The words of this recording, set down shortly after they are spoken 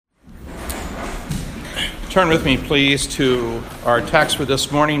Turn with me, please, to our text for this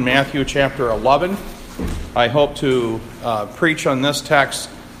morning, Matthew chapter 11. I hope to preach on this text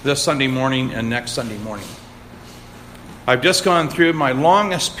this Sunday morning and next Sunday morning. I've just gone through my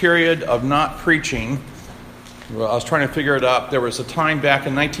longest period of not preaching. Well, I was trying to figure it out. There was a time back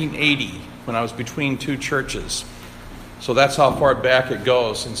in 1980 when I was between two churches. So that's how far back it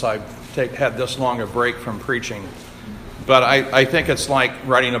goes since I've had this long a break from preaching. But I think it's like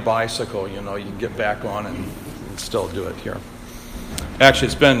riding a bicycle, you can get back on and still do it here. Actually,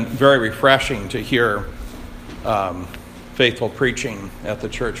 it's been very refreshing to hear faithful preaching at the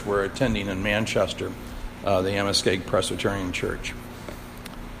church we're attending in Manchester, the Amoskeag Presbyterian Church.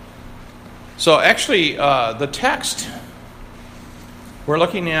 So actually, the text we're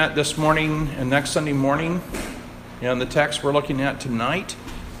looking at this morning and next Sunday morning, and the text we're looking at tonight,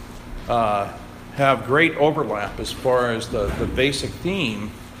 have great overlap as far as the basic theme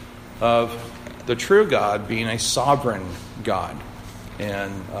of the true God being a sovereign God.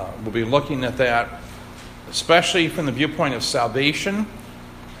 And we'll be looking at that, especially from the viewpoint of salvation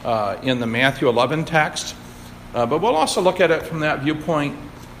in the Matthew 11 text. But we'll also look at it from that viewpoint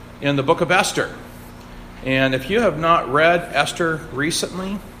in the book of Esther. And if you have not read Esther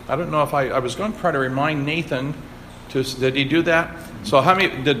recently, I don't know if I was going to try to remind Nathan, did he do that? So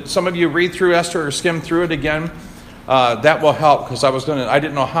did some of you read through Esther or skim through it again? That will help because I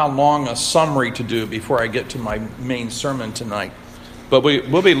didn't know how long a summary to do before I get to my main sermon tonight. But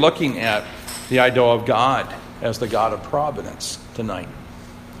we'll be looking at the idea of God as the God of providence tonight.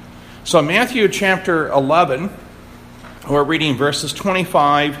 So Matthew chapter 11, we're reading verses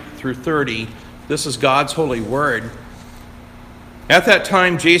 25 through 30. This is God's holy word. At that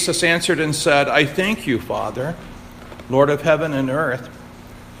time Jesus answered and said, I thank you, Father, Lord of heaven and earth,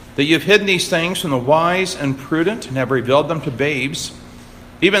 that you've hidden these things from the wise and prudent and have revealed them to babes.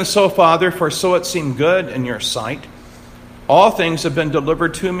 Even so, Father, for so it seemed good in your sight. All things have been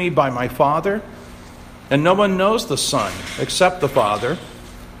delivered to me by my Father, and no one knows the Son except the Father,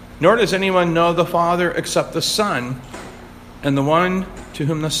 nor does anyone know the Father except the Son, and the one to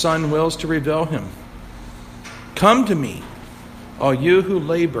whom the Son wills to reveal him. Come to me, all you who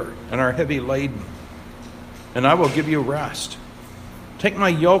labor and are heavy laden, and I will give you rest. Take my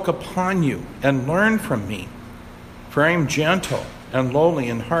yoke upon you and learn from me, for I am gentle and lowly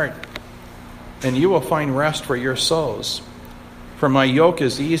in heart, and you will find rest for your souls. For my yoke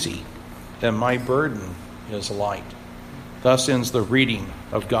is easy and my burden is light. Thus ends the reading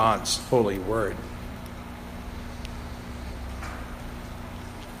of God's holy word.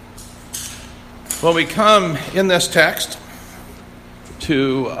 Well, we come in this text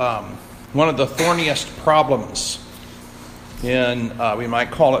to one of the thorniest problems in, we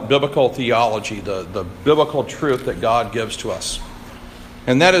might call it biblical theology, the biblical truth that God gives to us.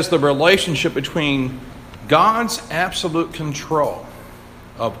 And that is the relationship between God's absolute control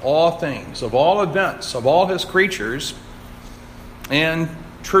of all things, of all events, of all his creatures, and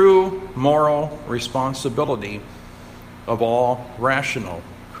true moral responsibility of all rational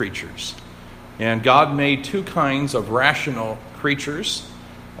creatures. And God made two kinds of rational creatures,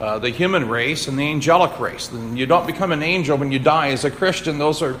 the human race and the angelic race. And you don't become an angel when you die as a Christian.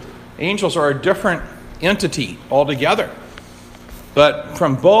 Angels are a different entity altogether. But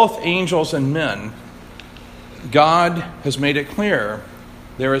from both angels and men, God has made it clear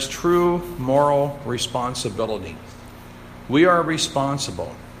there is true moral responsibility. We are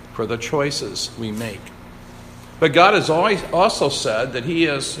responsible for the choices we make. But God has always also said that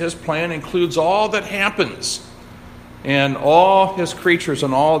his plan includes all that happens and all his creatures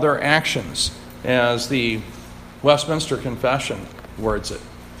and all their actions, as the Westminster Confession words it.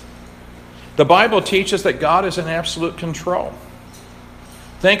 The Bible teaches that God is in absolute control.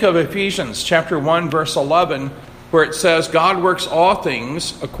 Think of Ephesians chapter 1, verse 11, where it says, God works all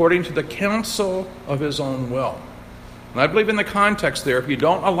things according to the counsel of his own will. And I believe in the context there, if you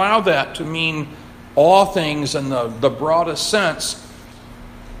don't allow that to mean all things in the broadest sense,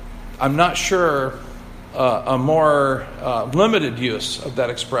 I'm not sure a more limited use of that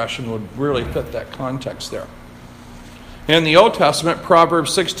expression would really fit that context there. In the Old Testament,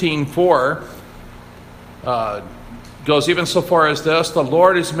 Proverbs 16:4 goes even so far as this: the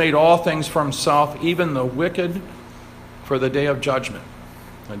Lord has made all things for himself, even the wicked for the day of judgment.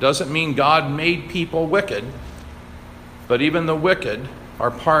 It doesn't mean God made people wicked, but even the wicked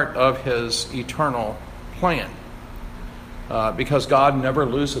are part of his eternal plan, because God never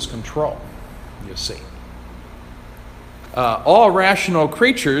loses control, you see. All rational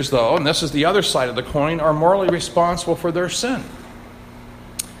creatures, though, and this is the other side of the coin, are morally responsible for their sin.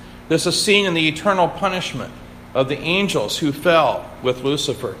 This is seen in the eternal punishment of the angels who fell with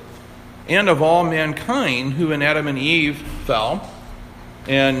Lucifer. and of all mankind who in Adam and Eve fell,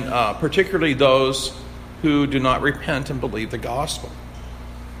 and particularly those who do not repent and believe the gospel.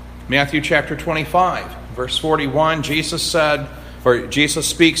 Matthew chapter 25, verse 41, Jesus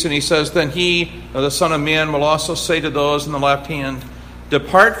speaks and he says, "Then he, the Son of Man, will also say to those in the left hand,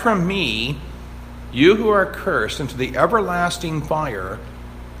 'Depart from me, you who are cursed, into the everlasting fire,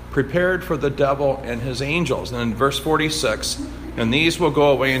 prepared for the devil and his angels.'" And in verse 46, "And these will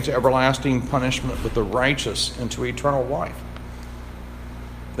go away into everlasting punishment, but the righteous into eternal life."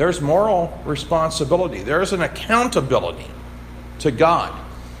 There's moral responsibility. There's an accountability to God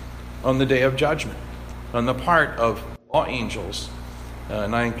on the day of judgment on the part of all angels,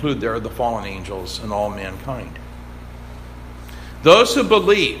 and I include there the fallen angels and all mankind. Those who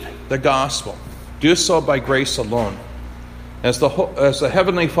believe the gospel do so by grace alone, as the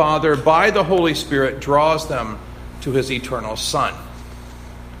Heavenly Father, by the Holy Spirit, draws them to his eternal Son.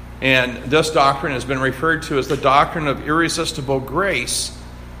 And this doctrine has been referred to as the doctrine of irresistible grace.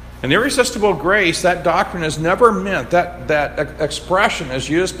 And irresistible grace, that doctrine is never meant, that expression is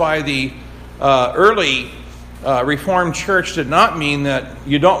used by the early Reformed Church, did not mean that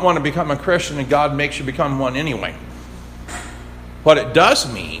you don't want to become a Christian and God makes you become one anyway. What it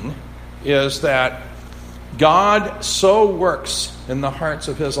does mean is that God so works in the hearts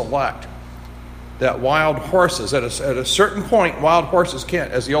of his elect that wild horses, at a certain point, wild horses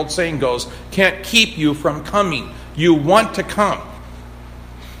can't, as the old saying goes, can't keep you from coming. You want to come.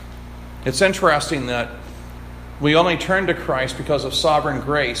 It's interesting that we only turn to Christ because of sovereign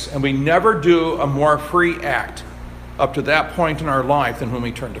grace, and we never do a more free act up to that point in our life than when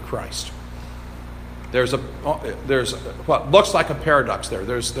we turn to Christ. There's what looks like a paradox there.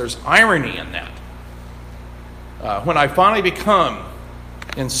 There's irony in that. When I finally become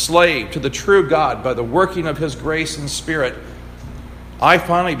enslaved to the true God by the working of his grace and Spirit, I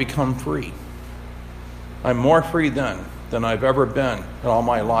finally become free. I'm more free then than I've ever been in all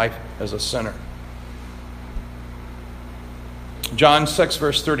my life as a sinner. John 6,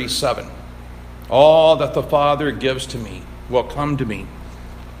 verse 37. "All that the Father gives to me will come to me,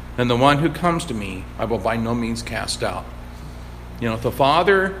 and the one who comes to me I will by no means cast out." You know, if the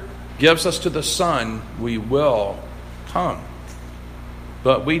Father gives us to the Son, we will come.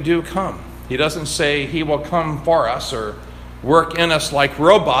 But we do come. He doesn't say he will come for us or work in us like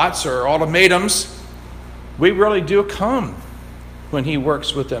robots or automatons. We really do come when he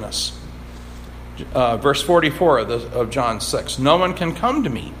works within us. Verse 44 of John 6, "No one can come to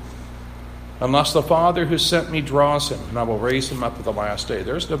me unless the Father who sent me draws him, and I will raise him up at the last day."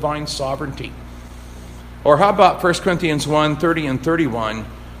 There's divine sovereignty. Or how about 1 Corinthians 1, 30 and 31,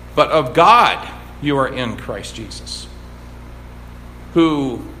 "But of God you are in Christ Jesus,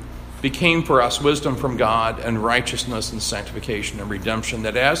 who became for us wisdom from God and righteousness and sanctification and redemption,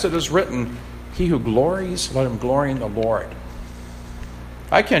 that as it is written, he who glories, let him glory in the Lord."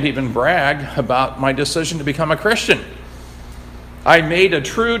 I can't even brag about my decision to become a Christian. I made a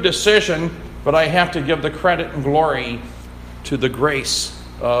true decision, but I have to give the credit and glory to the grace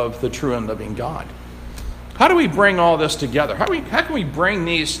of the true and living God. How do we bring all this together? How can we bring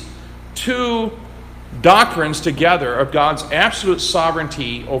these two doctrines together of God's absolute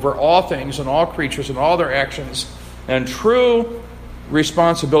sovereignty over all things and all creatures and all their actions, and true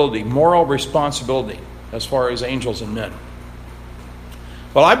responsibility, moral responsibility as far as angels and men?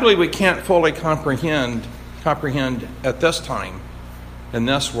 Well, I believe we can't fully comprehend at this time in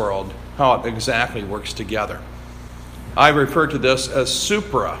this world how it exactly works together. I refer to this as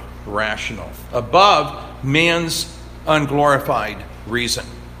supra-rational, above man's unglorified reason.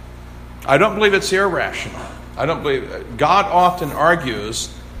 I don't believe it's irrational. I don't believe God often argues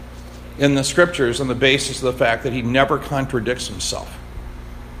in the scriptures on the basis of the fact that he never contradicts himself.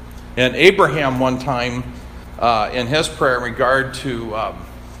 And Abraham one time in his prayer in regard to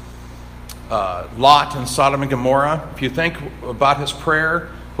Lot and Sodom and Gomorrah, if you think about his prayer,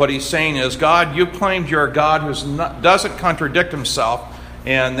 what he's saying is, God, you claimed you're a God who doesn't contradict himself,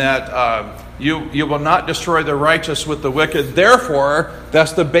 and that you will not destroy the righteous with the wicked. Therefore,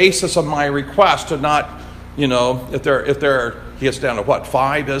 that's the basis of my request to not, if there he gets down to what,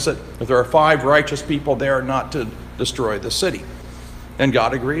 5 is it? If there are 5 righteous people there, not to destroy the city. And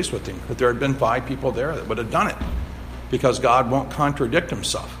God agrees with him. If there had been 5 people there that would have done it, because God won't contradict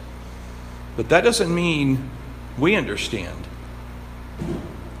himself. But that doesn't mean we understand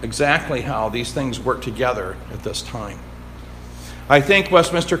exactly how these things work together at this time. I think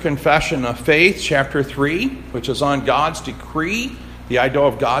Westminster Confession of Faith, chapter 3, which is on God's decree, the idea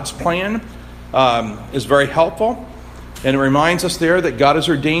of God's plan, is very helpful. And it reminds us there that God has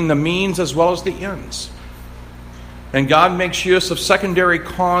ordained the means as well as the ends. And God makes use of secondary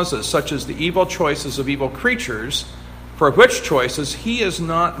causes, such as the evil choices of evil creatures, for which choices he is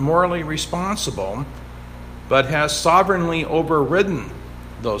not morally responsible, but has sovereignly overridden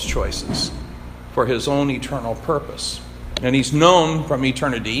those choices for his own eternal purpose. And he's known from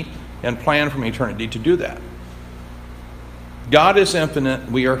eternity and planned from eternity to do that. God is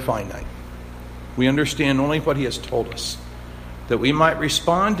infinite, we are finite. We understand only what he has told us, that we might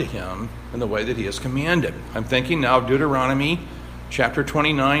respond to him in the way that he has commanded. I'm thinking now of Deuteronomy chapter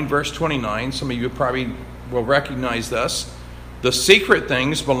 29, verse 29. Some of you probably will recognize this. The secret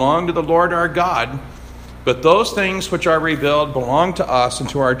things belong to the Lord our God, but those things which are revealed belong to us and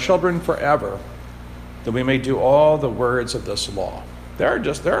to our children forever, that we may do all the words of this law. There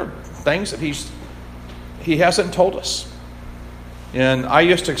are things that he hasn't told us. And I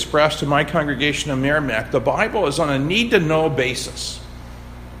used to express to my congregation in Merrimack, the Bible is on a need-to-know basis.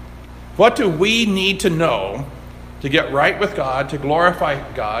 What do we need to know to get right with God, to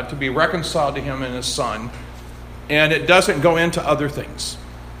glorify God, to be reconciled to him and his Son? And it doesn't go into other things.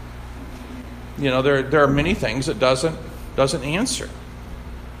 You know, there are many things it doesn't answer.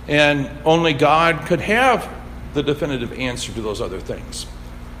 And only God could have the definitive answer to those other things.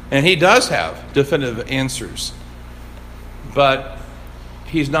 And he does have definitive answers. But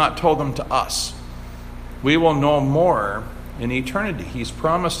he's not told them to us. We will know more in eternity. He's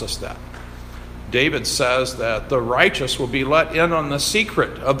promised us that. David says that the righteous will be let in on the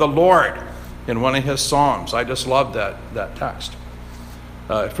secret of the Lord in one of his Psalms. I just love that text.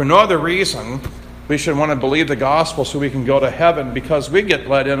 For no other reason, we should want to believe the gospel so we can go to heaven, because we get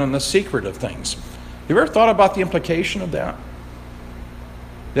let in on the secret of things. Have you ever thought about the implication of that?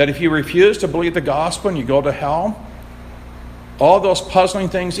 That if you refuse to believe the gospel and you go to hell, all those puzzling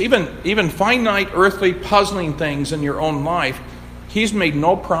things, even finite earthly puzzling things in your own life, he's made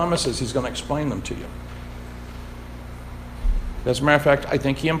no promises he's going to explain them to you. As a matter of fact, I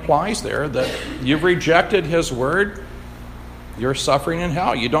think he implies there that you've rejected his word, you're suffering in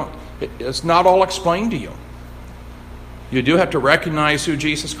hell. It's not all explained to you. You do have to recognize who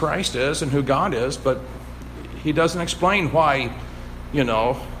Jesus Christ is and who God is, but he doesn't explain why,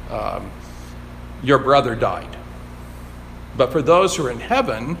 your brother died. But for those who are in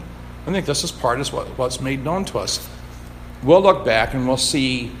heaven, I think this is part of what's made known to us. We'll look back and we'll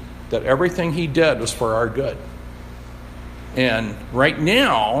see that everything he did was for our good. And right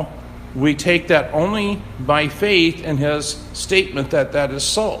now, we take that only by faith in his statement that is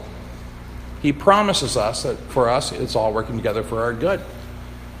so. He promises us that for us, it's all working together for our good.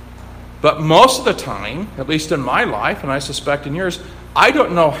 But most of the time, at least in my life, and I suspect in yours, I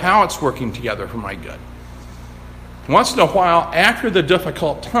don't know how it's working together for my good. Once in a while, after the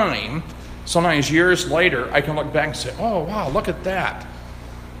difficult time, sometimes years later, I can look back and say, oh, wow, look at that.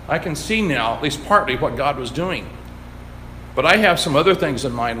 I can see now, at least partly, what God was doing. But I have some other things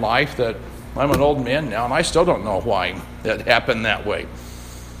in my life that I'm an old man now, and I still don't know why it happened that way.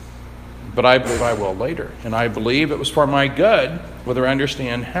 But I believe I will later. And I believe it was for my good, whether I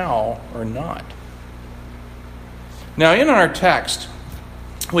understand how or not. Now, in our text,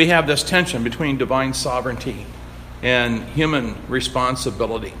 we have this tension between divine sovereignty and human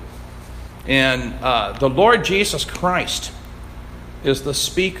responsibility. And the Lord Jesus Christ is the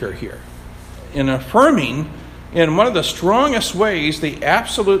speaker here in affirming in one of the strongest ways the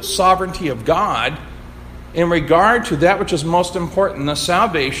absolute sovereignty of God in regard to that which is most important, the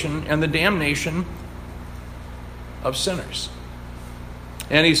salvation and the damnation of sinners.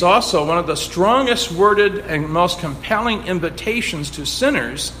 And he's also one of the strongest worded and most compelling invitations to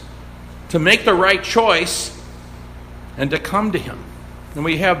sinners to make the right choice and to come to him. And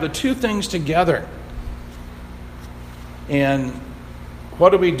we have the two things together. And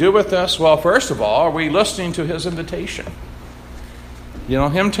what do we do with this? Well, first of all, are we listening to his invitation?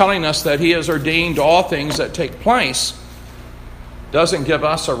 Him telling us that he has ordained all things that take place doesn't give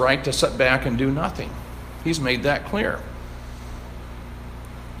us a right to sit back and do nothing. He's made that clear.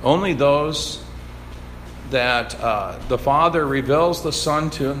 Only those that the Father reveals the Son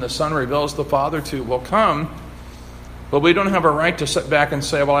to and the Son reveals the Father to will come. But we don't have a right to sit back and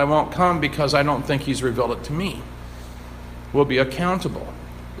say, well, I won't come because I don't think he's revealed it to me. We'll be accountable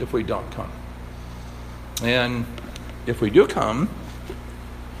if we don't come. And if we do come,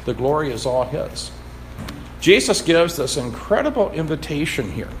 the glory is all his. Jesus gives this incredible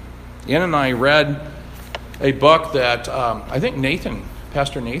invitation here. Ann and I read a book that I think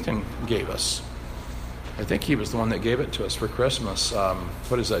Pastor Nathan gave us. I think he was the one that gave it to us for Christmas.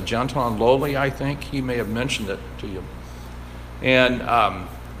 What is that? Gentle and Lowly, I think. He may have mentioned it to you. And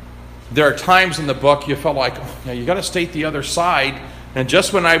there are times in the book you felt like, you got to state the other side. And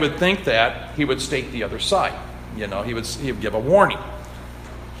just when I would think that, he would state the other side. He would give a warning.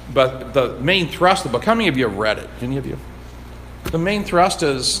 But the main thrust of the book, how many of you have read it? Any of you? The main thrust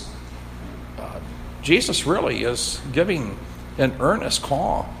is Jesus really is giving an earnest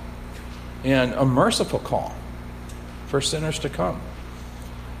call and a merciful call for sinners to come.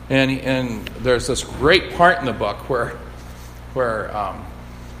 And there's this great part in the book where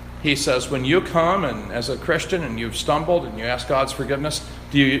he says, when you come and as a Christian and you've stumbled and you ask God's forgiveness,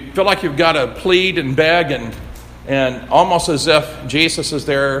 do you feel like you've got to plead and beg and almost as if Jesus is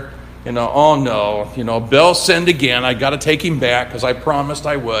there, oh no, Bill sinned again, I got to take him back because I promised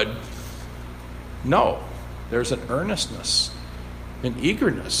I would. No, there's an earnestness, an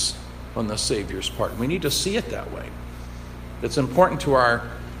eagerness on the Savior's part. We need to see it that way. It's important to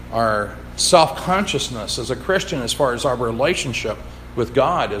our self-consciousness as a Christian as far as our relationship with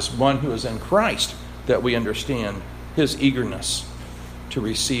God as one who is in Christ, that we understand his eagerness to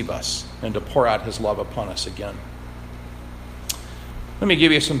receive us and to pour out his love upon us again. Let me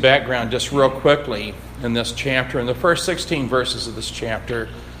give you some background just real quickly in this chapter. In the first 16 verses of this chapter,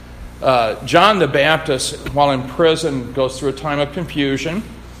 John the Baptist, while in prison, goes through a time of confusion,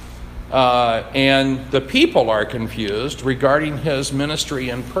 and the people are confused regarding his ministry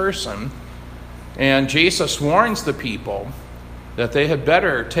in person, and Jesus warns the people that they had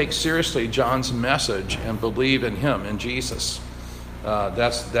better take seriously John's message and believe in him, in Jesus.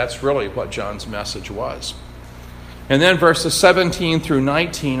 That's really what John's message was. And then verses 17 through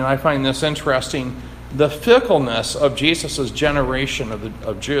 19, and I find this interesting, the fickleness of Jesus' generation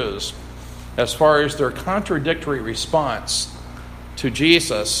of Jews as far as their contradictory response to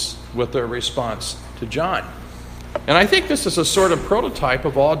Jesus with their response to John. And I think this is a sort of prototype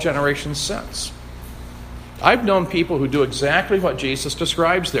of all generations since. I've known people who do exactly what Jesus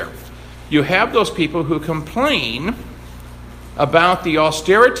describes there. You have those people who complain about the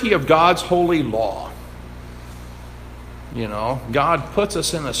austerity of God's holy law. God puts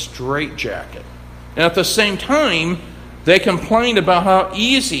us in a straitjacket. And at the same time, they complain about how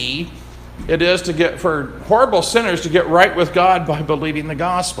easy it is for horrible sinners to get right with God by believing the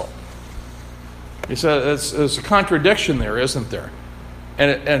gospel. He says there's a contradiction there, isn't there?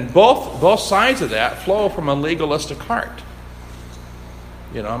 And both sides of that flow from a legalistic heart.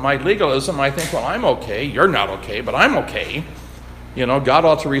 My legalism, I think, well, I'm okay. You're not okay, but I'm okay. God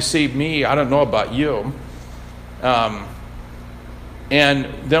ought to receive me. I don't know about you. And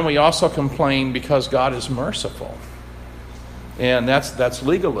then we also complain because God is merciful. And that's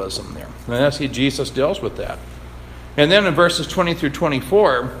legalism there. And that's how Jesus deals with that. And then in verses 20 through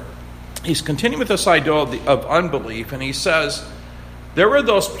 24, he's continuing with this idea of unbelief, and he says, there were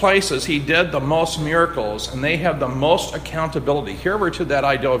those places he did the most miracles, and they have the most accountability. Here we're to that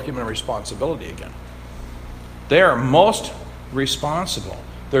idea of human responsibility again. They are most responsible.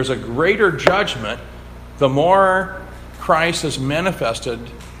 There's a greater judgment the more Christ has manifested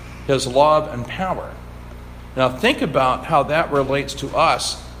his love and power. Now think about how that relates to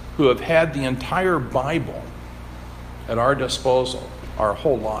us who have had the entire Bible at our disposal our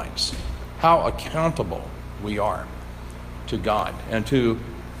whole lives. How accountable we are to God and to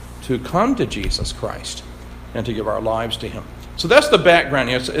come to Jesus Christ and to give our lives to him. So that's the background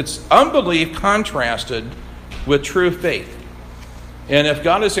here. It's unbelief contrasted with true faith. And if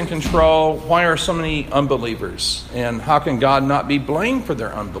God is in control, why are so many unbelievers? And how can God not be blamed for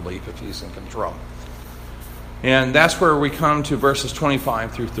their unbelief if he's in control? And that's where we come to verses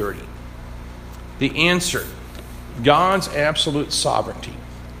 25 through 30. The answer, God's absolute sovereignty,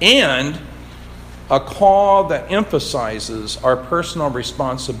 and a call that emphasizes our personal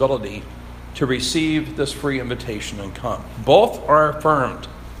responsibility to receive this free invitation and come. Both are affirmed.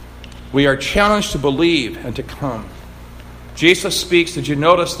 We are challenged to believe and to come. Jesus speaks, did you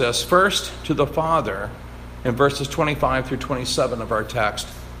notice this, first to the Father in verses 25 through 27 of our text,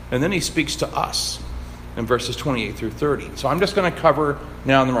 and then he speaks to us in verses 28 through 30. So I'm just going to cover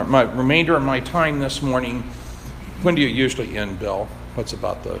now my remainder of my time this morning. When do you usually end, Bill? What's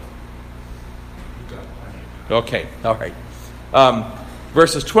about the... Okay, all right.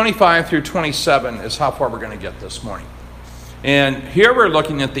 Verses 25 through 27 is how far we're going to get this morning. And here we're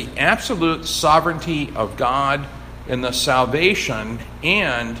looking at the absolute sovereignty of God in the salvation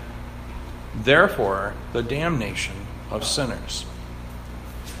and, therefore, the damnation of sinners.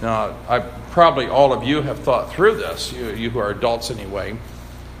 Now, probably all of you have thought through this, you who are adults anyway,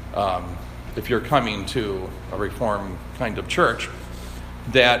 if you're coming to a Reformed kind of church,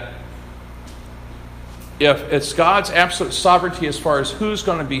 that if it's God's absolute sovereignty as far as who's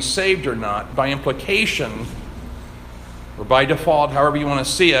going to be saved or not, by implication, or by default, however you want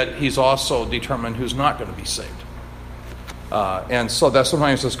to see it, he's also determined who's not going to be saved. And so that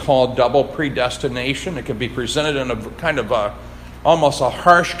sometimes is called double predestination. It can be presented in a kind of almost a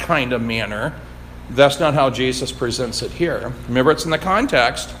harsh kind of manner. That's not how Jesus presents it here. Remember, it's in the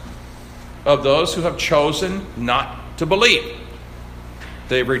context of those who have chosen not to believe.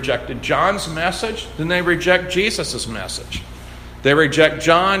 They've rejected John's message, then they reject Jesus' message. They reject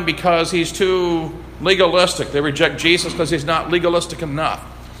John because he's too legalistic. They reject Jesus because he's not legalistic enough.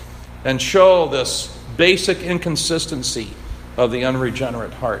 And show this basic inconsistency of the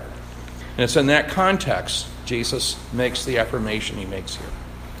unregenerate heart. And it's in that context Jesus makes the affirmation he makes here.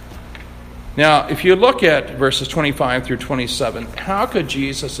 Now, if you look at verses 25 through 27, how could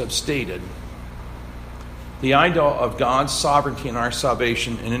Jesus have stated the idea of God's sovereignty in our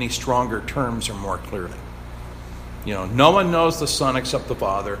salvation in any stronger terms or more clearly? No one knows the Son except the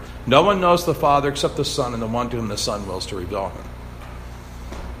Father. No one knows the Father except the Son and the one to whom the Son wills to reveal him.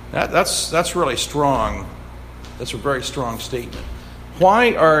 That's really strong. That's a very strong statement.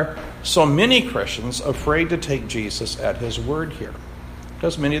 Why are so many Christians afraid to take Jesus at his word here?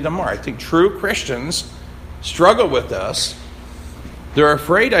 Because many of them are. I think true Christians struggle with this. They're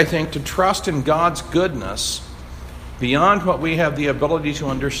afraid, I think, to trust in God's goodness beyond what we have the ability to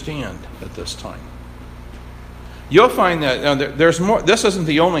understand at this time. You'll find that there's more. This isn't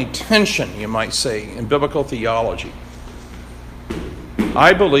the only tension, you might say, in biblical theology.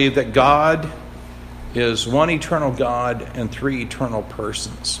 I believe that God is one eternal God and three eternal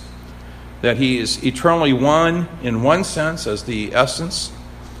persons. That he is eternally one in one sense as the essence,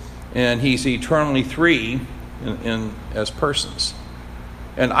 and he's eternally three as persons.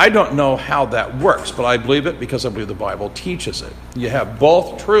 And I don't know how that works, but I believe it because I believe the Bible teaches it. You have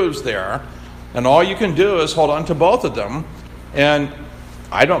both truths there, and all you can do is hold on to both of them. And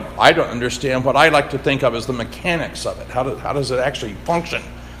I don't understand what I like to think of as the mechanics of it. How does it actually function?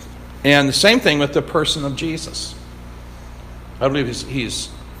 And the same thing with the person of Jesus. I believe he's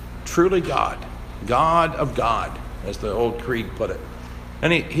truly God, God of God, as the old creed put it.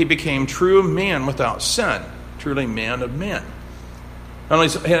 And he became true man without sin, truly man of men.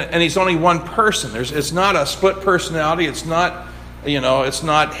 And he's only one person. It's not a split personality. It's not, it's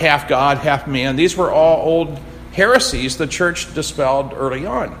not half God, half man. These were all old heresies the church dispelled early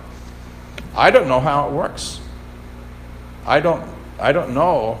on. I don't know how it works. I don't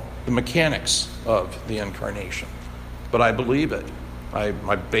know the mechanics of the incarnation, but I believe it. I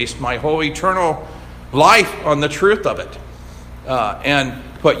based my whole eternal life on the truth of it. And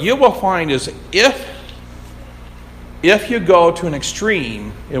what you will find is if you go to an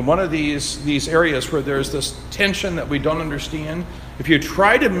extreme in one of these areas where there's this tension that we don't understand, if you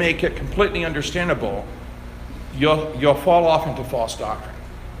try to make it completely understandable, you'll fall off into false doctrine.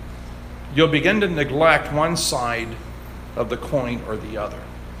 You'll begin to neglect one side of the coin or the other.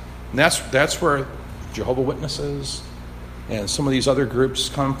 And that's where Jehovah's Witnesses and some of these other groups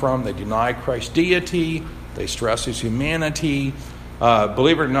come from. They deny Christ's deity. They stress his humanity.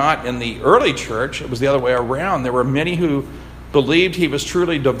 Believe it or not, in the early church, it was the other way around. There were many who believed he was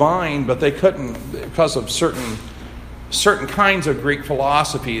truly divine, but they couldn't, because of certain kinds of Greek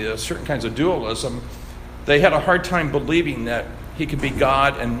philosophy, certain kinds of dualism, they had a hard time believing that he could be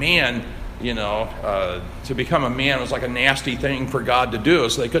God and man. To become a man was like a nasty thing for God to do,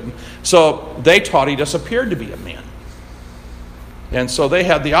 so they couldn't. So they taught he just appeared to be a man. And so they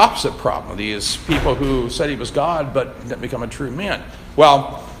had the opposite problem. These people who said he was God but didn't become a true man.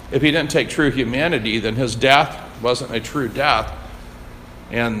 Well, if he didn't take true humanity, then his death wasn't a true death.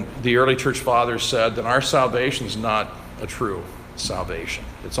 And the early church fathers said that our salvation is not a true salvation.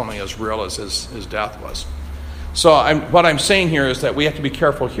 It's only as real as his death was. So what I'm saying here is that we have to be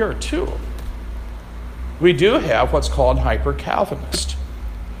careful here too. We do have what's called hyper-Calvinist.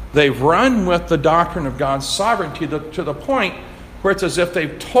 They've run with the doctrine of God's sovereignty to the point where it's as if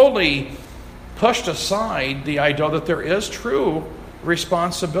they've totally pushed aside the idea that there is true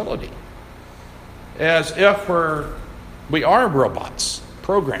responsibility. As if we are robots,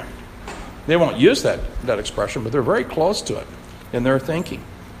 programmed. They won't use that expression, but they're very close to it in their thinking.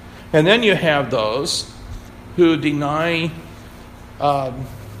 And then you have those who deny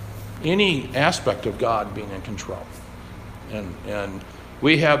any aspect of God being in control. And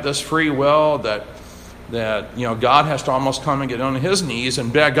we have this free will that God has to almost come and get on his knees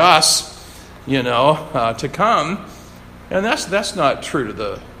and beg us, to come. And that's not true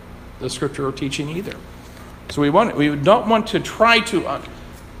to the scriptural teaching either. So we don't want to try to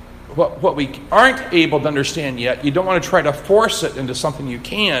what we aren't able to understand yet. You don't want to try to force it into something you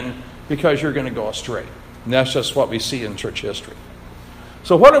can, because you're going to go astray. And that's just what we see in church history.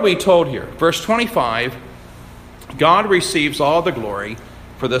 So what are we told here? Verse 25, God receives all the glory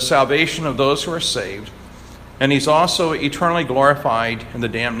for the salvation of those who are saved. and he's also eternally glorified in the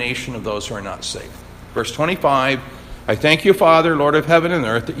damnation of those who are not saved. Verse 25, I thank you, Father, Lord of heaven and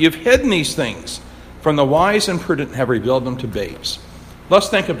earth, that you've hidden these things from the wise and prudent and have revealed them to babes. Let's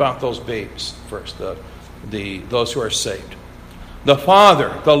think about those babes first, those who are saved. The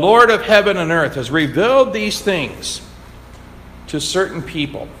Father, the Lord of heaven and earth, has revealed these things to certain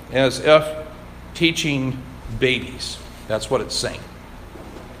people as if teaching babies. That's what it's saying.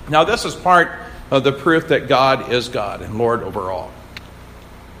 Now, this is part of the proof that God is God and Lord over all.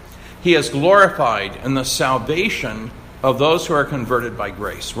 He is glorified in the salvation of those who are converted by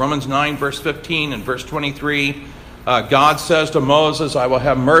grace. Romans 9, verse 15 and verse 23, God says to Moses, I will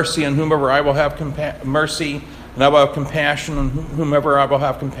have mercy on whomever I will have mercy, and I will have compassion on whomever I will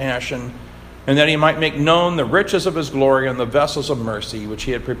have compassion, and that he might make known the riches of his glory on the vessels of mercy, which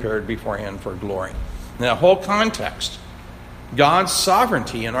he had prepared beforehand for glory. In that whole context, God's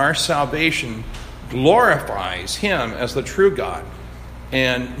sovereignty in our salvation glorifies him as the true God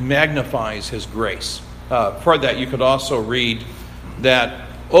and magnifies his grace. For that, you could also read that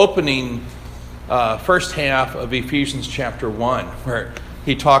opening first half of Ephesians chapter 1, where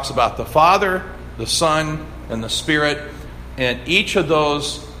he talks about the Father, the Son, and the Spirit, and each of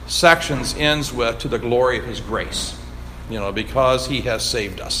those sections ends with to the glory of his grace, because he has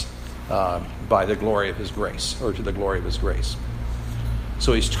saved us by the glory of his grace, or to the glory of his grace.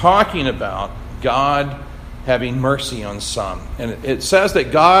 So he's talking about God having mercy on some. And it says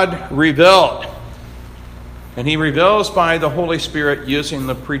that God revealed. And he reveals by the Holy Spirit using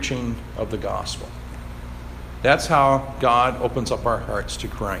the preaching of the gospel. That's how God opens up our hearts to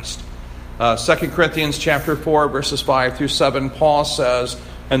Christ. 2 Corinthians chapter 4, verses 5 through 7, Paul says,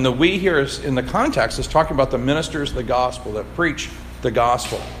 and the we here is, in the context is talking about the ministers of the gospel that preach the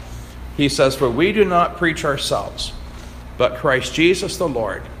gospel. He says, for we do not preach ourselves, but Christ Jesus the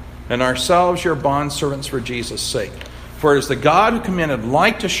Lord, and ourselves your bondservants for Jesus' sake. For it is the God who commanded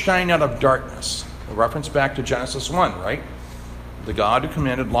light to shine out of darkness. A reference back to Genesis 1, right? The God who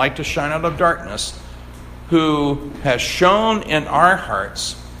commanded light to shine out of darkness, who has shone in our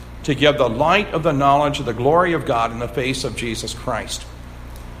hearts to give the light of the knowledge of the glory of God in the face of Jesus Christ.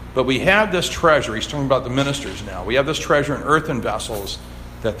 But we have this treasure, he's talking about the ministers now, we have this treasure in earthen vessels,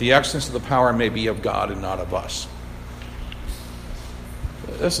 that the excellence of the power may be of God and not of us.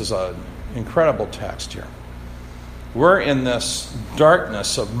 This is an incredible text here. We're in this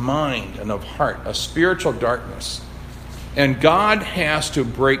darkness of mind and of heart, a spiritual darkness. And God has to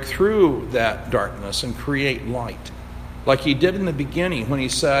break through that darkness and create light. Like he did in the beginning when he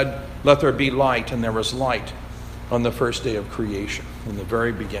said, let there be light, and there was light on the first day of creation, in the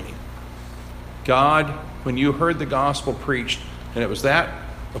very beginning. God, when you heard the gospel preached, and it was that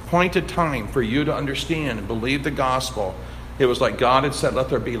appointed time for you to understand and believe the gospel, it was like God had said, let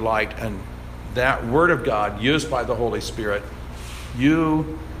there be light, and that word of God used by the Holy Spirit,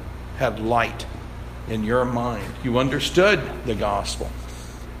 you had light in your mind. You understood the gospel.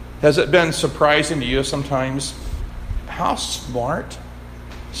 Has it been surprising to you sometimes how smart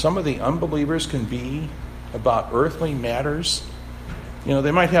some of the unbelievers can be about earthly matters?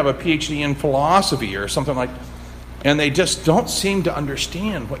 They might have a PhD in philosophy or something like that, and they just don't seem to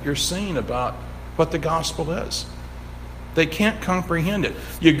understand what you're saying about what the gospel is. They can't comprehend it.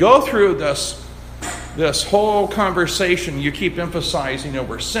 You go through this whole conversation, you keep emphasizing,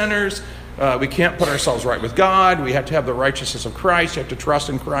 we're sinners, we can't put ourselves right with God, we have to have the righteousness of Christ, you have to trust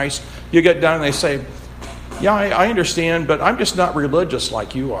in Christ. You get done and they say, yeah, I understand, but I'm just not religious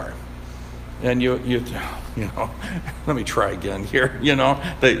like you are. And you let me try again here.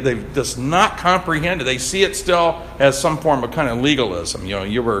 They just not comprehend it. They see it still as some form of kind of legalism.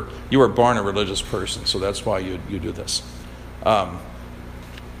 You were born a religious person, so that's why you do this.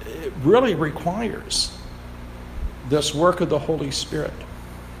 It really requires this work of the Holy Spirit.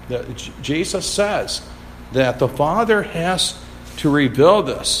 Jesus says that the Father has to reveal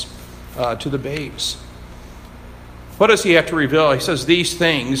this to the babes. What does he have to reveal? He says these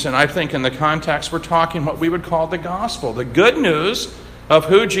things, and I think in the context we're talking what we would call the gospel, the good news of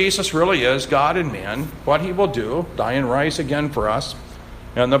who Jesus really is, God and man, what he will do, die and rise again for us,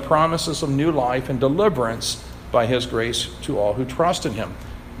 and the promises of new life and deliverance by his grace to all who trust in him.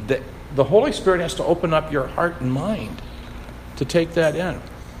 The Holy Spirit has to open up your heart and mind to take that in.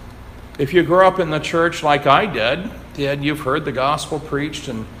 If you grew up in the church like I did, and you've heard the gospel preached,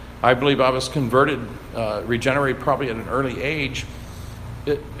 and I believe I was converted, regenerated probably at an early age,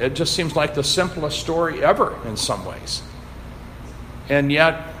 it just seems like the simplest story ever in some ways. And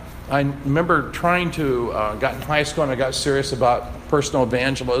yet, I remember trying to, got in high school and I got serious about personal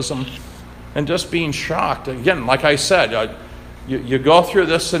evangelism and just being shocked. Again, like I said, you go through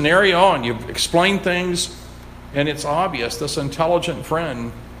this scenario and you explain things, And it's obvious this intelligent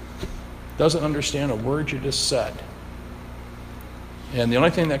friend doesn't understand a word you just said. And the only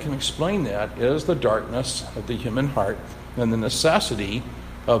thing that can explain that is the darkness of the human heart and the necessity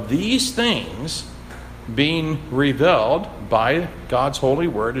of these things being revealed by God's holy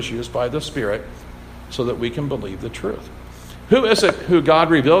word as used by the Spirit so that we can believe the truth. Who is it who God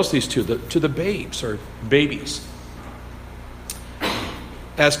reveals these to? To the babes or babies.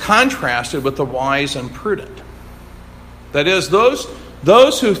 As contrasted with the wise and prudent. That is,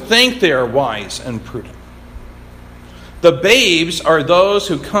 those who think they are wise and prudent. The babes are those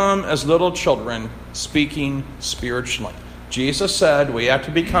who come as little children speaking spiritually. Jesus said we have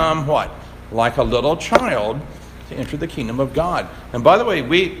to become what? Like a little child to enter the kingdom of God. And by the way,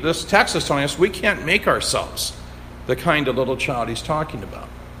 this text is telling us we can't make ourselves the kind of little child he's talking about.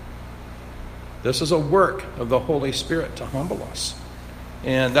 This is a work of the Holy Spirit to humble us.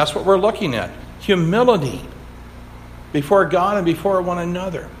 And that's what we're looking at. Humility before God and before one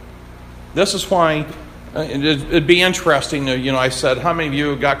another. This is why it'd be interesting. I said, how many of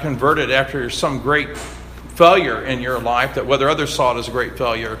you got converted after some great failure in your life, that whether others saw it as a great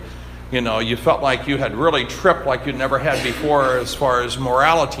failure, you felt like you had really tripped like you'd never had before as far as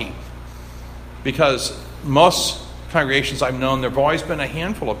morality. Because most congregations I've known, there have always been a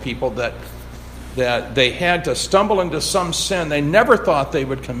handful of people that they had to stumble into some sin they never thought they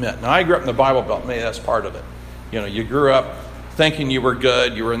would commit. Now, I grew up in the Bible Belt. Maybe that's part of it. You grew up thinking you were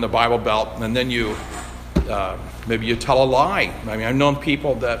good, you were in the Bible Belt, and then maybe you tell a lie. I mean, I've known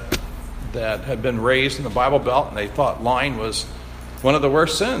people that had been raised in the Bible Belt, and they thought lying was one of the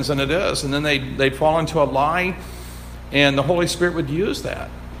worst sins, and it is. And then they'd fall into a lie, and the Holy Spirit would use that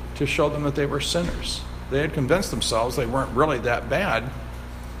to show them that they were sinners. They had convinced themselves they weren't really that bad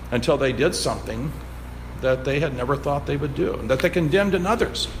until they did something that they had never thought they would do, and that they condemned in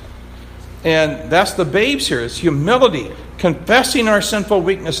others. And that's the babes here. It's humility, confessing our sinful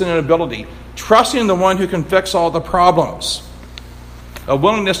weakness and inability, trusting the one who can fix all the problems, a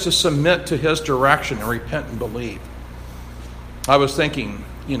willingness to submit to his direction and repent and believe. I was thinking,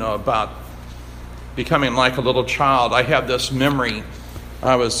 about becoming like a little child. I have this memory.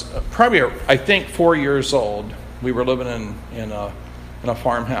 I was probably, I think, 4 years old. We were living in a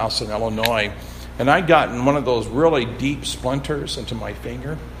farmhouse in Illinois, and I'd gotten one of those really deep splinters into my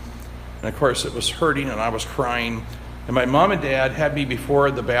finger. And of course, it was hurting, and I was crying. And my mom and dad had me before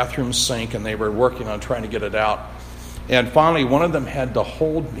the bathroom sink, and they were working on trying to get it out. And finally, one of them had to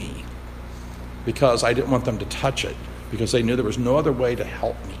hold me because I didn't want them to touch it, because they knew there was no other way to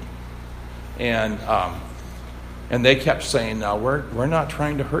help me. And they kept saying, "No, we're not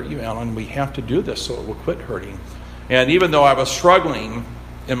trying to hurt you, Alan. We have to do this so it will quit hurting." And even though I was struggling,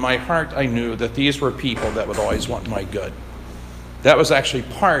 in my heart I knew that these were people that would always want my good. That was actually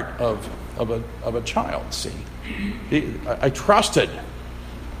part of a child, see. I trusted.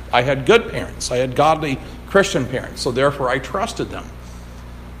 I had good parents. I had godly Christian parents, so therefore I trusted them.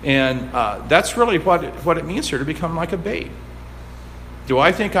 And that's really what it means here to become like a babe. Do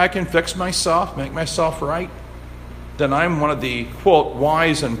I think I can fix myself, make myself right? Then I'm one of the, quote,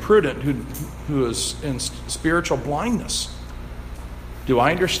 wise and prudent who is in spiritual blindness. Do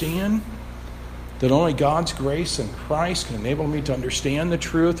I understand that only God's grace in Christ can enable me to understand the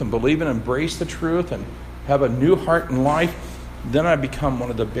truth and believe and embrace the truth and have a new heart and life? Then I become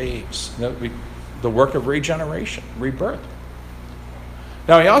one of the babes. The work of regeneration, rebirth.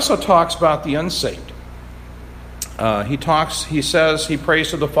 Now, he also talks about the unsaved. He says, he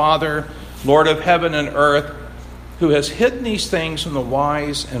prays to the Father, Lord of heaven and earth, who has hidden these things from the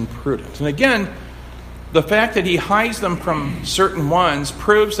wise and prudent. And again, the fact that he hides them from certain ones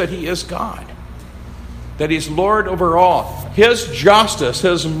proves that he is God, that he's Lord over all. His justice,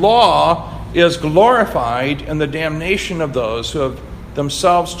 his law is glorified in the damnation of those who have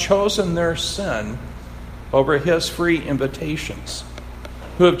themselves chosen their sin over his free invitations,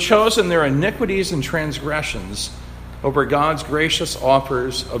 who have chosen their iniquities and transgressions over God's gracious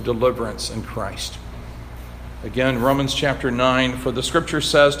offers of deliverance in Christ. Again, Romans chapter 9, for the scripture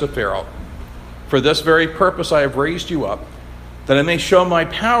says to Pharaoh, for this very purpose I have raised you up, that I may show my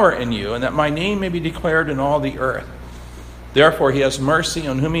power in you, and that my name may be declared in all the earth. Therefore he has mercy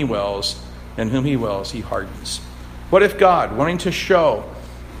on whom he wills, and whom he wills he hardens. What if God, wanting to show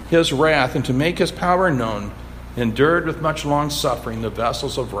his wrath and to make his power known, endured with much long suffering the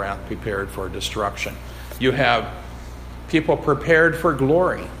vessels of wrath prepared for destruction? You have people prepared for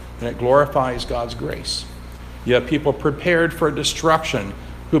glory, and it glorifies God's grace. You have people prepared for destruction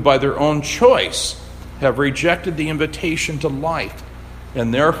who by their own choice have rejected the invitation to life,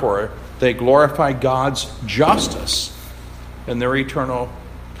 and therefore they glorify God's justice and their eternal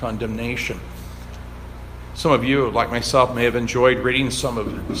condemnation. Some of you, like myself, may have enjoyed reading some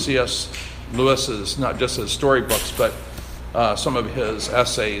of C.S. Lewis's, not just his storybooks, but some of his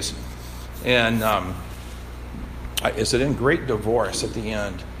essays. And is it in Great Divorce at the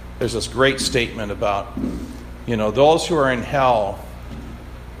end? There's this great statement about, those who are in hell,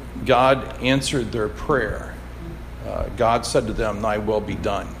 God answered their prayer. God said to them, "Thy will be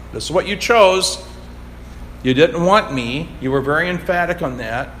done." This is what you chose. You didn't want me. You were very emphatic on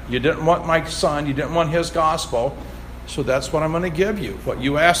that. You didn't want my son. You didn't want his gospel. So that's what I'm going to give you, what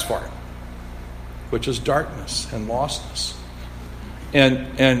you asked for, which is darkness and lostness.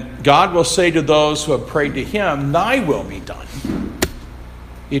 And God will say to those who have prayed to him, "Thy will be done."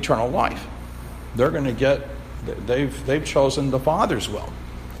 Eternal life. They're going to get, they've chosen the Father's will.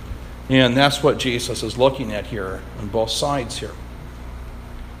 And that's what Jesus is looking at here on both sides here.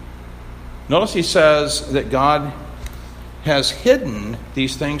 Notice he says that God has hidden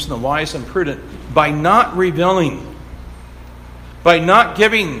these things from the wise and prudent by not revealing, by not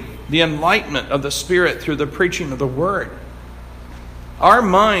giving the enlightenment of the Spirit through the preaching of the Word. Our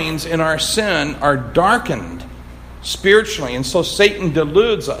minds in our sin are darkened spiritually, and so Satan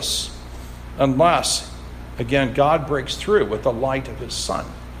deludes us unless, again, God breaks through with the light of his Son,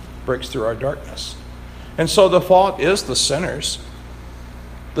 breaks through our darkness. And so the fault is the sinner's.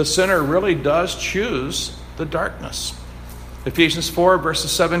 The sinner really does choose the darkness. Ephesians 4,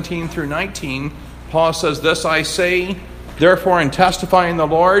 verses 17 through 19, Paul says, "This I say, therefore, in testifying the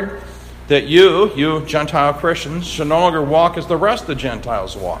Lord, that you Gentile Christians, should no longer walk as the rest of the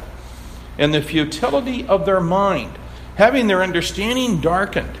Gentiles walk, in the futility of their mind, having their understanding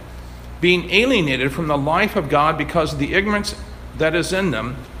darkened, being alienated from the life of God because of the ignorance that is in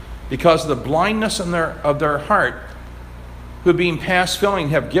them, because of the blindness of their heart, who being past feeling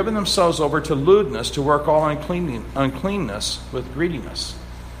have given themselves over to lewdness, to work all uncleanness with greediness."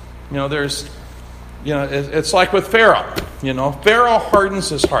 It's like with Pharaoh. Pharaoh hardens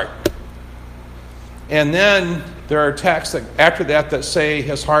his heart. And then there are texts that after that say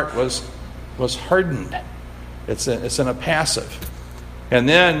his heart was hardened. It's in a passive. And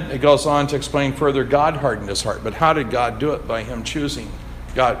then it goes on to explain further, God hardened his heart. But how did God do it? By him choosing.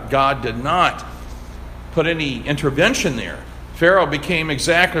 God did not put any intervention there. Pharaoh became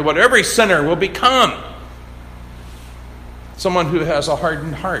exactly what every sinner will become. Someone who has a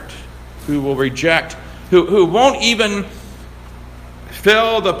hardened heart, who will reject, who won't even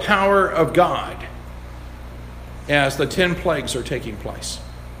feel the power of God as the 10 plagues are taking place.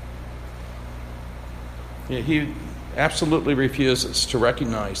 He absolutely refuses to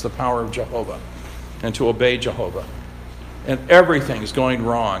recognize the power of Jehovah and to obey Jehovah. And everything is going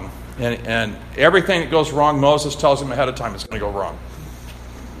wrong. And everything that goes wrong, Moses tells him ahead of time it's going to go wrong.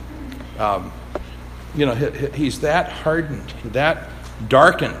 He's that hardened, that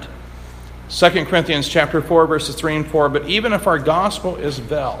darkened. 2 Corinthians chapter 4, verses 3 and 4, "But even if our gospel is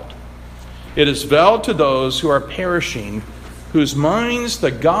veiled, it is veiled to those who are perishing, whose minds the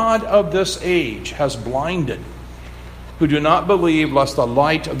God of this age has blinded, who do not believe lest the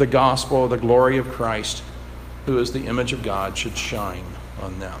light of the gospel of the glory of Christ, who is the image of God, should shine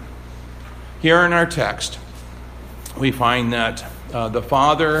on them." Here in our text, we find that the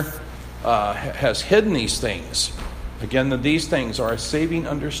Father has hidden these things. Again, that these things are a saving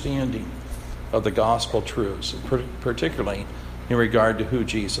understanding of the gospel truths, particularly in regard to who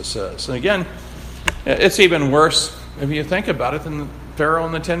Jesus is. And again, it's even worse if you think about it than Pharaoh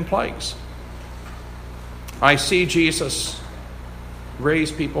and the 10 plagues. I see Jesus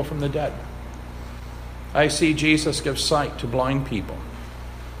raise people from the dead. I see Jesus give sight to blind people.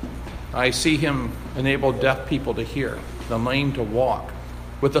 I see him enable deaf people to hear, the lame to walk,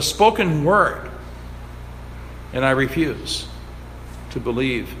 with a spoken word. And I refuse to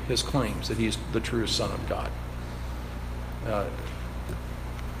believe his claims that he's the true Son of God.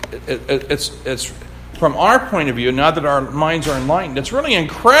 It's from our point of view, now that our minds are enlightened, it's really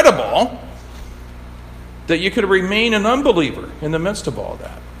incredible that you could remain an unbeliever in the midst of all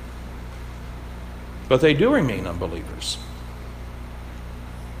that. But they do remain unbelievers.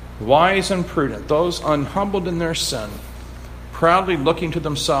 Wise and prudent, those unhumbled in their sin, proudly looking to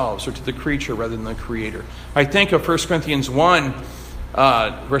themselves or to the creature rather than the Creator. I think of 1 Corinthians 1,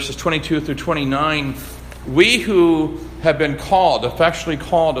 verses 22 through 29. We who have been called, effectually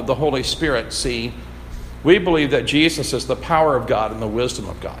called of the Holy Spirit, we believe that Jesus is the power of God and the wisdom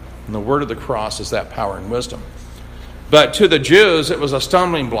of God. And the word of the cross is that power and wisdom. But to the Jews, it was a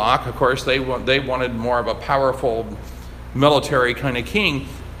stumbling block. Of course, they wanted more of a powerful military kind of king.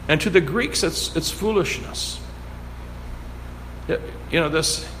 And to the Greeks, it's foolishness.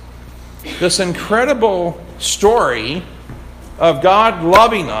 This incredible story of God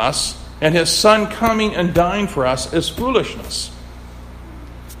loving us and his Son coming and dying for us is foolishness.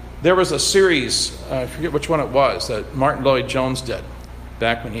 There was a series, I forget which one it was, that Martin Lloyd-Jones did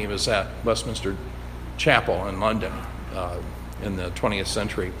back when he was at Westminster Chapel in London in the 20th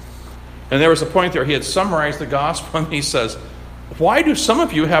century. And there was a point there, he had summarized the gospel, and he says, why do some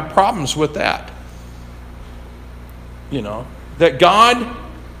of you have problems with that? You know, that God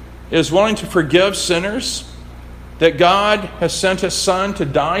is willing to forgive sinners, that God has sent his Son to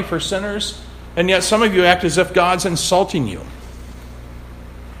die for sinners, and yet some of you act as if God's insulting you.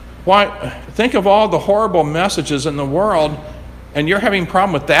 Why? Think of all the horrible messages in the world, and you're having a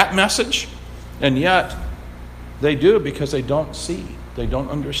problem with that message, and yet they do because they don't see, they don't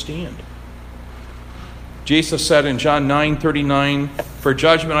understand. Jesus said in John 9:39, "For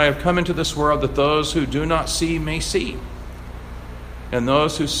judgment I have come into this world, that those who do not see may see, and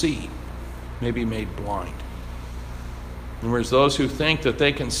those who see may be made blind." In other words, those who think that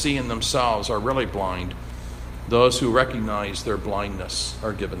they can see in themselves are really blind. Those who recognize their blindness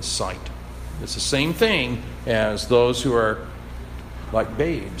are given sight. It's the same thing as those who are like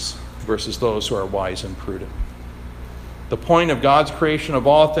babes versus those who are wise and prudent. The point of God's creation of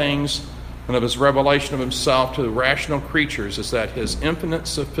all things and of his revelation of himself to the rational creatures is that his infinite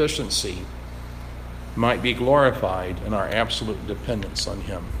sufficiency might be glorified in our absolute dependence on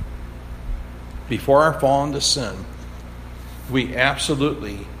him. Before our fall into sin, we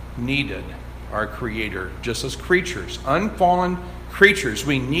absolutely needed our Creator, just as creatures, unfallen creatures.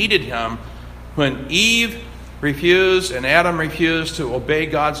 We needed him. When Eve refused and Adam refused to obey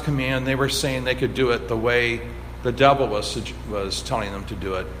God's command, they were saying they could do it the way the devil was telling them to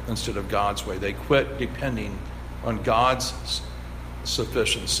do it instead of God's way. They quit depending on God's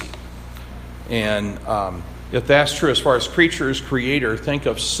sufficiency. And if that's true as far as creatures, Creator, think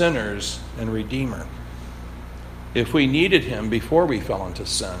of sinners and Redeemer. If we needed him before we fell into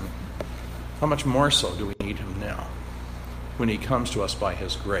sin, how much more so do we need him now when he comes to us by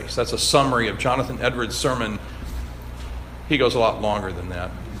his grace? That's a summary of Jonathan Edwards' sermon. He goes a lot longer than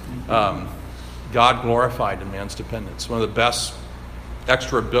that. God glorified in man's dependence. One of the best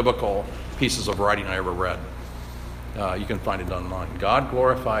extra biblical pieces of writing I ever read. You can find it online. God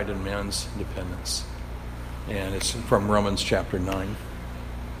glorified in man's dependence. And it's from Romans chapter 9.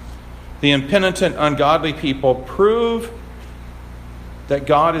 The impenitent, ungodly people prove that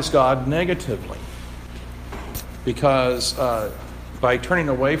God is God negatively, because by turning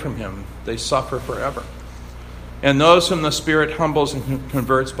away from him, they suffer forever. And those whom the Spirit humbles and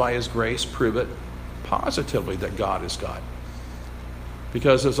converts by his grace prove it positively that God is God.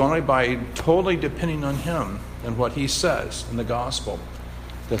 Because it's only by totally depending on him and what he says in the gospel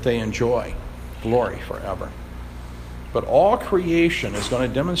that they enjoy glory forever. But all creation is going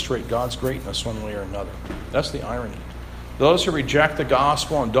to demonstrate God's greatness one way or another. That's the irony. Those who reject the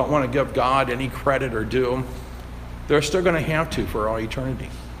gospel and don't want to give God any credit or due, they're still going to have to for all eternity.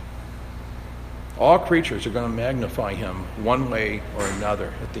 All creatures are going to magnify him one way or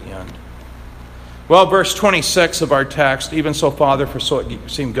another at the end. Well, verse 26 of our text, "Even so, Father, for so it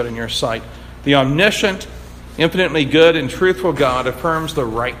seemed good in your sight." The omniscient, infinitely good and truthful God affirms the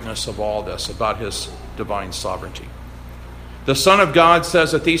rightness of all this about his divine sovereignty. The Son of God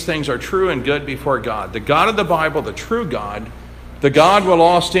says that these things are true and good before God. The God of the Bible, the true God, the God we'll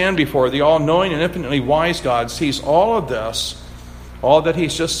all stand before, the all-knowing and infinitely wise God, sees all of this, all that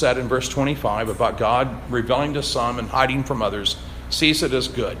he's just said in verse 25 about God revealing to some and hiding from others, sees it as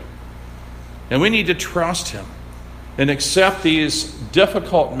good. And we need to trust him and accept these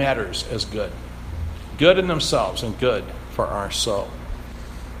difficult matters as good. Good in themselves and good for our soul.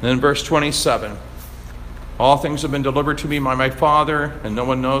 And then verse 27, "All things have been delivered to me by my Father, and no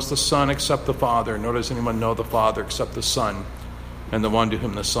one knows the Son except the Father, nor does anyone know the Father except the Son, and the one to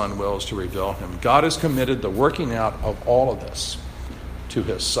whom the Son wills to reveal him." God has committed the working out of all of this to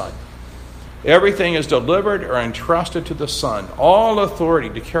his Son. Everything is delivered or entrusted to the Son, all authority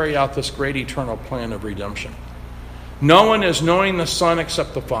to carry out this great eternal plan of redemption. No one is knowing the Son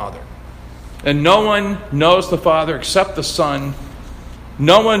except the Father, and no one knows the Father except the Son.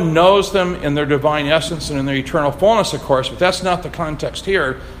 No one knows them in their divine essence and in their eternal fullness, of course, but that's not the context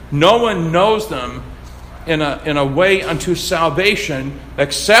here. No one knows them in a way unto salvation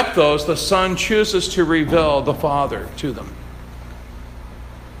except those the Son chooses to reveal the Father to them.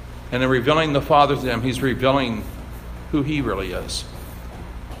 And in revealing the Father to them, he's revealing who he really is.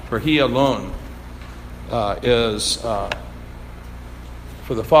 For he alone for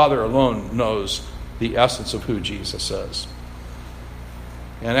the Father alone knows the essence of who Jesus is.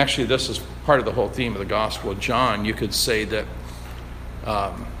 And actually, this is part of the whole theme of the Gospel of John. You could say that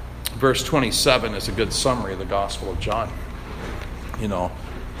verse 27 is a good summary of the Gospel of John. You know,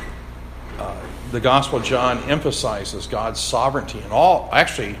 the Gospel of John emphasizes God's sovereignty. And all,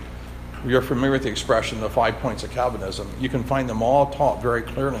 actually, you're familiar with the expression, the 5 points of Calvinism. You can find them all taught very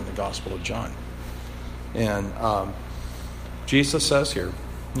clearly in the Gospel of John. And Jesus says here,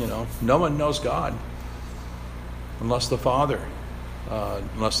 no one knows God unless the Father,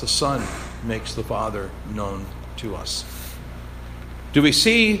 unless the Son makes the Father known to us. Do we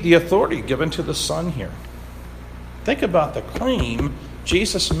see the authority given to the Son here? Think about the claim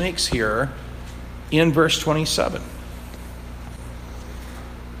Jesus makes here in verse 27.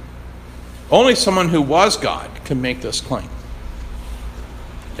 Only someone who was God can make this claim.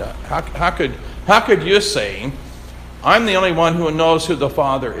 Yeah, how could you say, I'm the only one who knows who the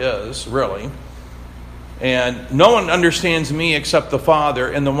Father is, really, and no one understands me except the Father,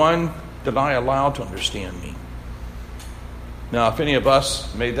 and the one that I allow to understand me? Now, if any of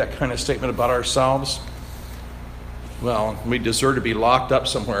us made that kind of statement about ourselves, well, we deserve to be locked up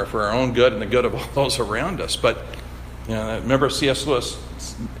somewhere for our own good and the good of all those around us. But remember C.S. Lewis?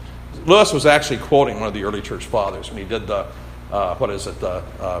 Lewis was actually quoting one of the early church fathers when he did the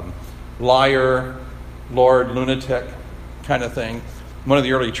liar, Lord, lunatic kind of thing. One of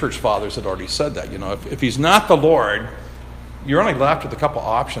the early church fathers had already said that. If he's not the Lord, you're only left with a couple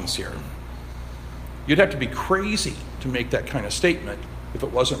options here. You'd have to be crazy to make that kind of statement if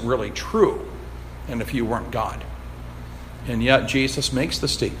it wasn't really true and if you weren't God. And yet Jesus makes the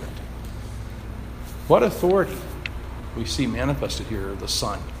statement. What authority we see manifested here of the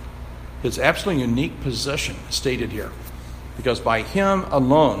Son. His absolutely unique position stated here. Because by him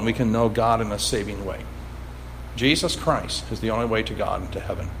alone we can know God in a saving way. Jesus Christ is the only way to God and to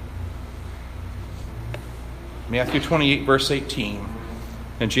heaven. Matthew 28, verse 18.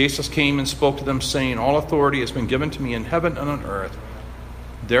 And Jesus came and spoke to them, saying, all authority has been given to me in heaven and on earth.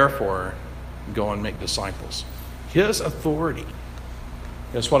 Therefore, go and make disciples. His authority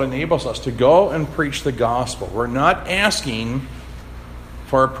is what enables us to go and preach the gospel. We're not asking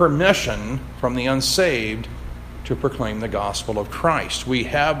for permission from the unsaved to proclaim the gospel of Christ. We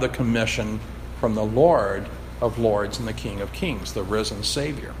have the commission from the Lord of Lords and the King of Kings, the risen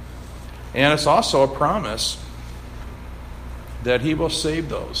Savior. And it's also a promise that he will save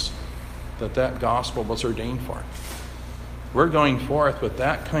those that gospel was ordained for. We're going forth with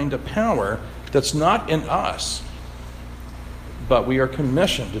that kind of power that's not in us, but we are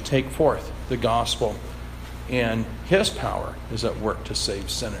commissioned to take forth the gospel, and his power is at work to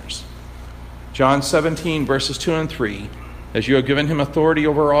save sinners. John 17, verses 2 and 3, as you have given him authority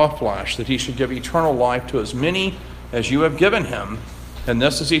over all flesh, that he should give eternal life to as many as you have given him, and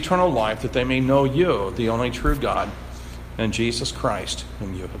this is eternal life, that they may know you, the only true God, and Jesus Christ,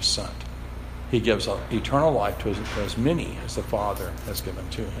 whom you have sent. He gives eternal life to as many as the Father has given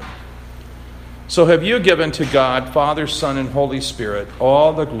to him. So have you given to God, Father, Son, and Holy Spirit,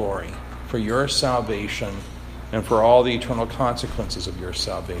 all the glory for your salvation and for all the eternal consequences of your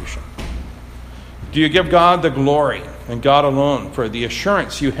salvation? Do you give God the glory and God alone for the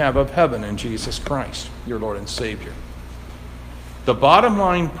assurance you have of heaven in Jesus Christ, your Lord and Savior? The bottom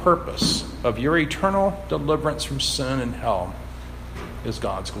line purpose of your eternal deliverance from sin and hell is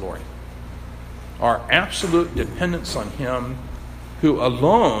God's glory. Our absolute dependence on him, who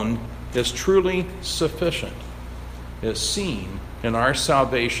alone is truly sufficient, is seen in our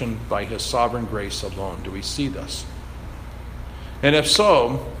salvation by his sovereign grace alone. Do we see this? And if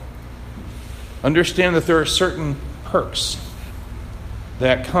so, understand that there are certain perks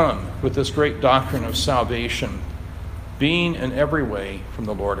that come with this great doctrine of salvation being in every way from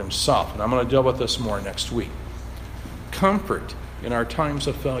the Lord himself. And I'm going to deal with this more next week. Comfort in our times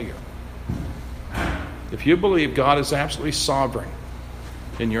of failure. If you believe God is absolutely sovereign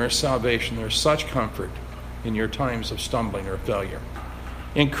in your salvation, there's such comfort in your times of stumbling or failure.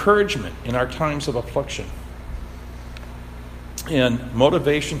 Encouragement in our times of affliction. And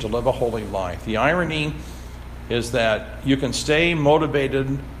motivation to live a holy life. The irony is that you can stay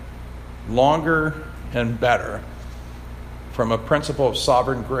motivated longer and better from a principle of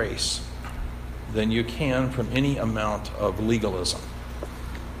sovereign grace than you can from any amount of legalism.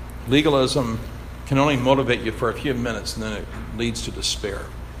 Legalism can only motivate you for a few minutes, and then it leads to despair.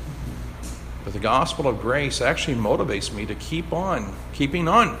 But the gospel of grace actually motivates me to keep on keeping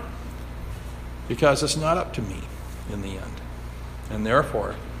on, because it's not up to me in the end. And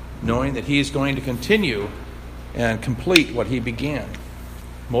therefore, knowing that he's going to continue and complete what he began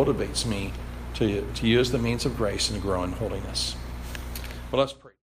motivates me to use the means of grace and to grow in holiness. Well, let's